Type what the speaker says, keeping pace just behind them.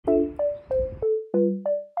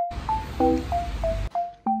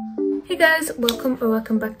Guys,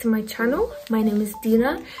 welcome back to my channel. My name is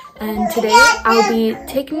Dina and today I'll be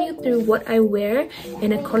taking you through what I wear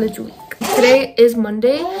in a college week. Today is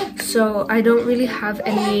Monday, so I don't really have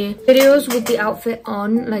any videos with the outfit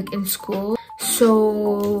on like in school,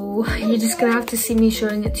 so you're just gonna have to see me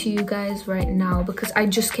showing it to you guys right now because I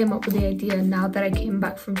just came up with the idea now that I came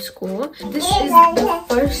back from school. This is the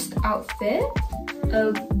first outfit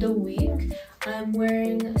of the week. I'm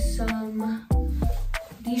wearing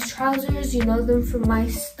these trousers, you know them from my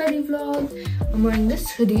study vlog. I'm wearing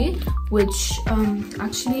this hoodie, which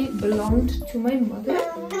actually belonged to my mother.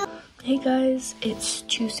 Hey guys, it's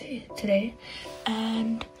Tuesday today,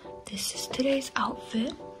 and this is today's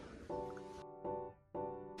outfit.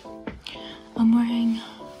 I'm wearing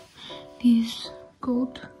these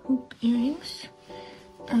gold hoop earrings.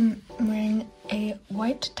 I'm wearing a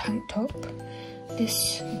white tank top,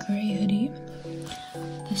 this grey hoodie,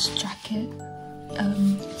 this jacket.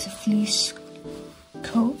 It's a fleece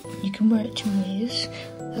coat. You can wear it two ways.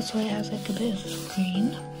 That's why it has like a bit of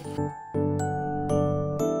green.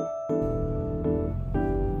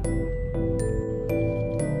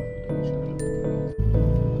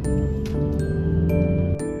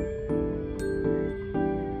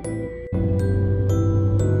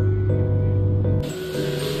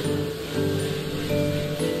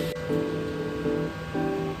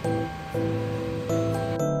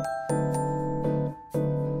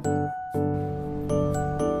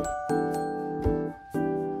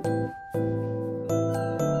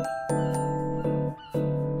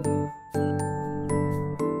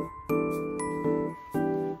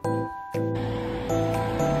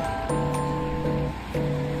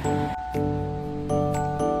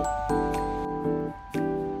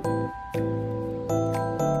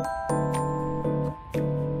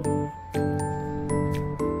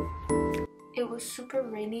 It was super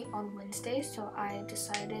rainy on Wednesday, so I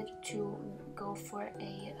decided to go for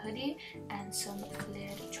a hoodie and some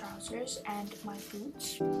flared trousers and my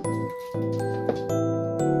boots.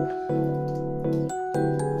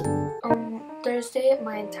 On Thursday,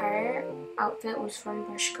 my entire outfit was from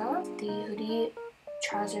Bershka, the hoodie,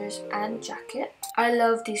 trousers and jacket. I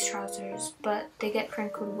love these trousers, but they get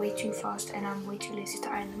crinkled way too fast and I'm way too lazy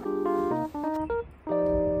to iron them.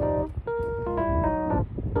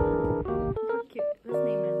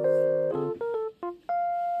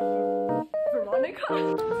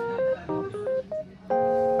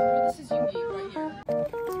 This is Yugi right here.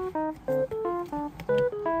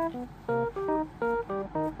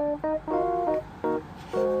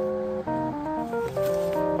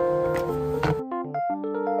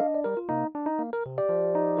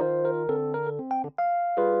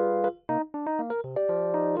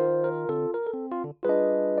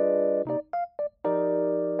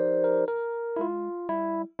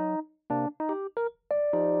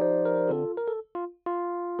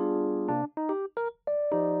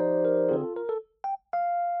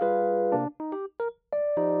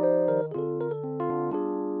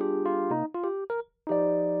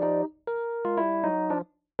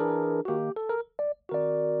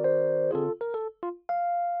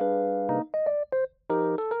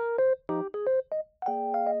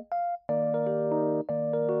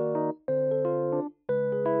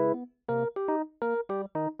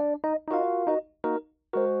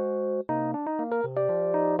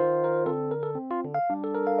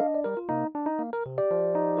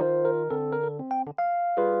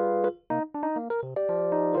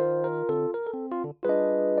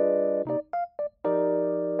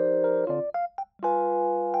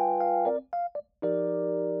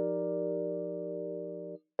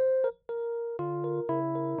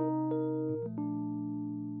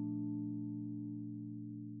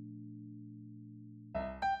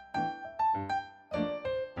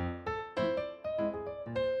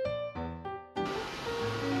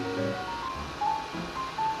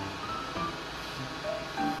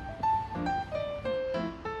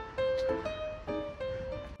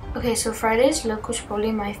 Okay, so Friday's look was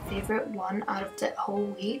probably my favorite one out of the whole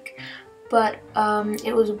week, but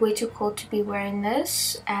it was way too cold to be wearing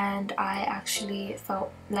this and I actually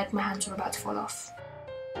felt like my hands were about to fall off.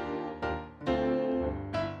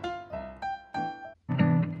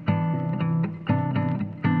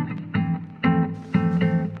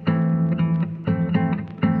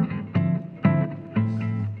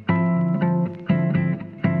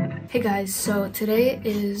 Hey guys, so today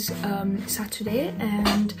is Saturday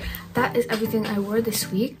and that is everything I wore this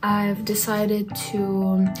week. I've decided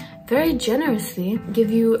to very generously give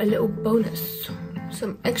you a little bonus,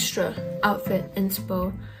 some extra outfit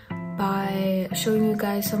inspo by showing you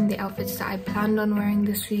guys some of the outfits that I planned on wearing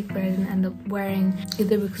this week but I didn't end up wearing,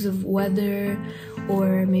 either because of weather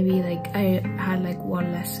or maybe like I had like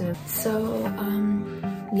one lesson. So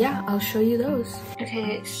yeah, I'll show you those.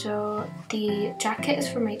 Okay, so the jacket is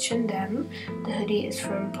from H&M, the hoodie is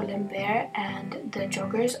from Pull & Bear, and the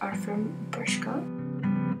joggers are from Bershka.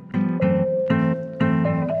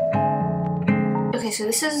 Okay, so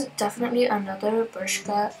this is definitely another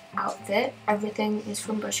Bershka outfit. Everything is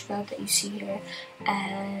from Bershka that you see here,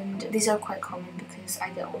 and these are quite common because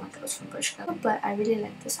I get all my clothes from Bershka, but I really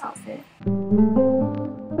like this outfit.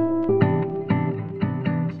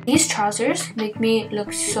 These trousers make me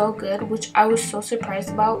look so good, which I was so surprised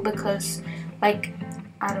about because, like,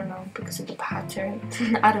 I don't know, because of the pattern.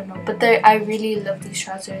 I don't know, but I really love these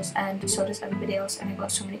trousers, and so does everybody else, and I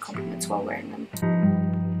got so many compliments while wearing them.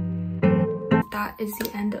 That is the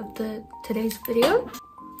end of today's video.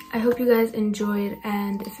 I hope you guys enjoyed,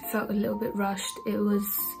 and if it felt a little bit rushed,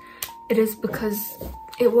 it is because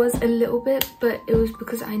it was a little bit, but it was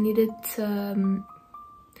because I needed to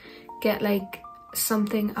get like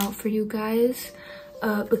something out for you guys,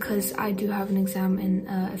 because I do have an exam in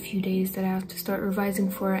a few days that I have to start revising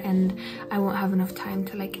for, and I won't have enough time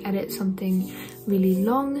to like edit something really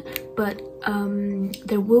long. But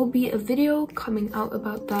there will be a video coming out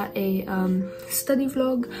about that, a study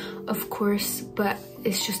vlog, of course, but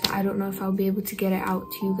it's just that I don't know if I'll be able to get it out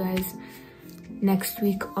to you guys next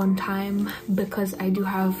week on time, because I do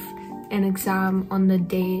have an exam on the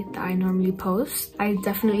day that I normally post. I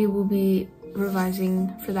definitely will be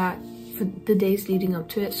revising for that for the days leading up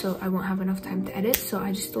to it, so I won't have enough time to edit, so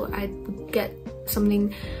I just thought I would get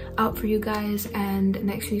something out for you guys, and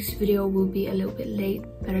next week's video will be a little bit late.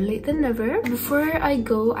 Better late than never. Before I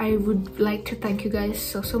go, I would like to thank you guys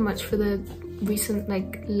so much for the recent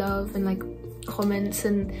like love and like comments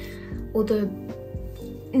and all the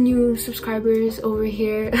new subscribers over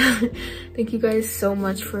here. Thank you guys so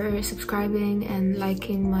much for subscribing and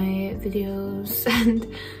liking my videos and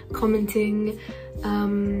commenting.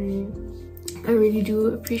 I really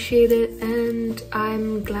do appreciate it, and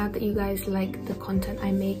I'm glad that you guys like the content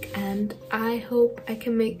I make, and I hope I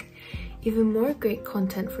can make even more great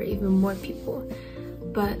content for even more people.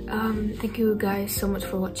 But thank you guys so much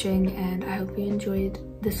for watching, and I hope you enjoyed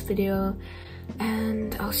this video,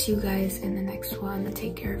 and I'll see you guys in the next one.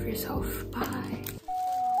 Take care of yourself. Bye.